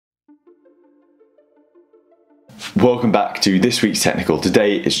Welcome back to this week's technical.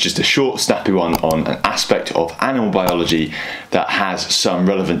 Today it's just a short, snappy one on an aspect of animal biology that has some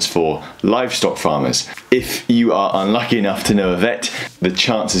relevance for livestock farmers. If you are unlucky enough to know a vet, the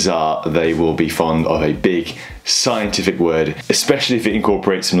chances are they will be fond of a big scientific word, especially if it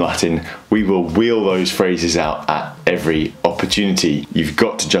incorporates some Latin. We will wheel those phrases out at every opportunity. You've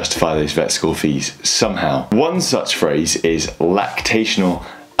got to justify those vet school fees somehow. One such phrase is lactational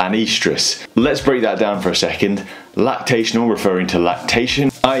anoestrus. Let's break that down for a second. Lactational referring to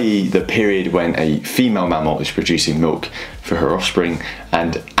lactation, i.e. the period when a female mammal is producing milk for her offspring,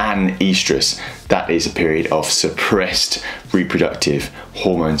 and anoestrus, that is a period of suppressed reproductive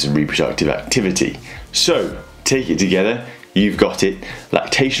hormones and reproductive activity. So, take it together, you've got it.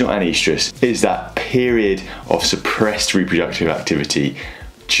 Lactational anoestrus is that period of suppressed reproductive activity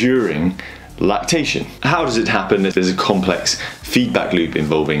during lactation. How does it happen? There's a complex feedback loop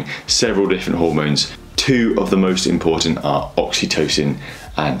involving several different hormones. Two of the most important are oxytocin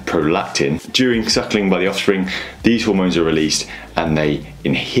and prolactin. During suckling by the offspring, these hormones are released and they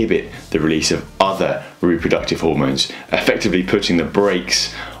inhibit the release of other reproductive hormones, effectively putting the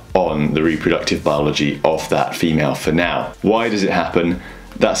brakes on the reproductive biology of that female for now. Why does it happen?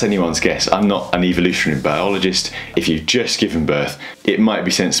 That's anyone's guess. I'm not an evolutionary biologist. If you've just given birth, it might be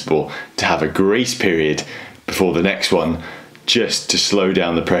sensible to have a grace period before the next one, just to slow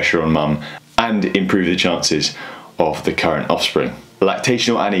down the pressure on mum and improve the chances of the current offspring.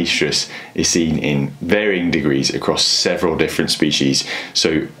 Lactational anoestrus is seen in varying degrees across several different species.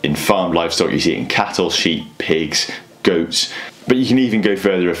 So in farmed livestock, you see it in cattle, sheep, pigs, goats, but you can even go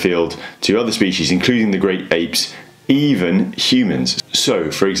further afield to other species, including the great apes, even humans.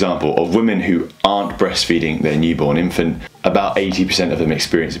 So, for example, of women who aren't breastfeeding their newborn infant, about 80% of them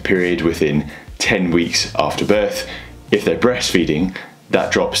experience a period within 10 weeks after birth. If they're breastfeeding,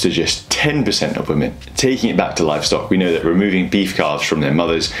 that drops to just 10% of women. Taking it back to livestock, we know that removing beef calves from their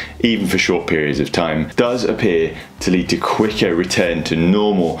mothers, even for short periods of time, does appear to lead to quicker return to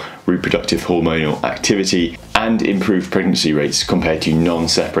normal reproductive hormonal activity and improved pregnancy rates compared to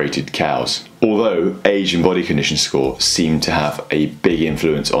non-separated cows. Although age and body condition score seem to have a big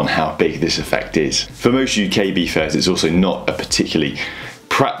influence on how big this effect is. For most UK beef herds, it's also not a particularly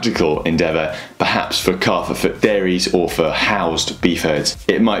practical endeavour. Perhaps for calf or foot dairies or for housed beef herds,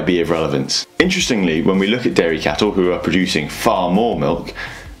 it might be of relevance. Interestingly, when we look at dairy cattle who are producing far more milk,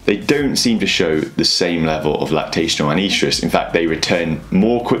 they don't seem to show the same level of lactational anoestrus. In fact, they return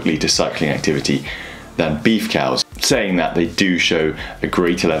more quickly to cycling activity than beef cows, saying that they do show a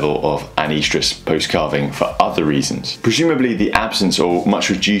greater level of anoestrus post-calving for other reasons. Presumably the absence or much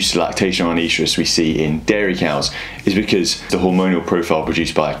reduced lactational anoestrus we see in dairy cows is because the hormonal profile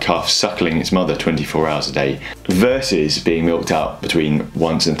produced by a calf suckling its mother 24 hours a day versus being milked out between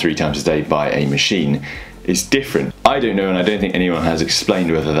 1 and 3 times a day by a machine is different. I don't know, and I don't think anyone has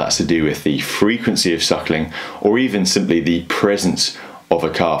explained whether that's to do with the frequency of suckling or even simply the presence of a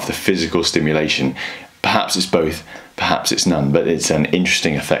calf, the physical stimulation. Perhaps it's both, perhaps it's none, but it's an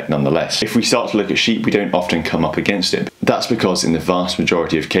interesting effect nonetheless. If we start to look at sheep, we don't often come up against it. That's because in the vast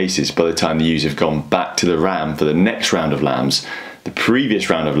majority of cases, by the time the ewes have gone back to the ram for the next round of lambs, the previous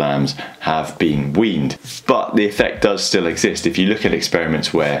round of lambs have been weaned. But the effect does still exist. If you look at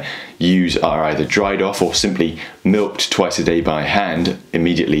experiments where ewes are either dried off or simply milked twice a day by hand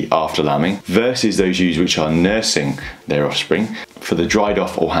immediately after lambing, versus those ewes which are nursing their offspring, for the dried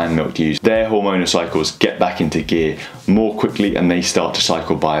off or hand milked ewes, their hormonal cycles get back into gear more quickly and they start to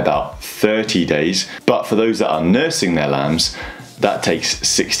cycle by about 30 days. But for those that are nursing their lambs, that takes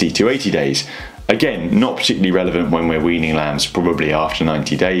 60 to 80 days. Again, not particularly relevant when we're weaning lambs, probably after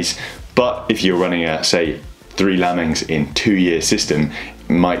 90 days, but if you're running a, say, 3 lambings in 2 year system,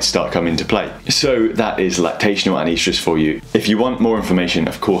 it might start coming into play. So that is lactational anoestrus for you. If you want more information,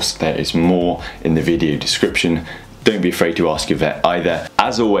 of course, there is more in the video description. Don't be afraid to ask your vet either.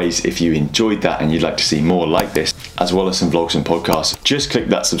 As always, if you enjoyed that and you'd like to see more like this, as well as some vlogs and podcasts, just click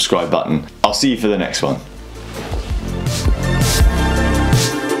that subscribe button. I'll see you for the next one.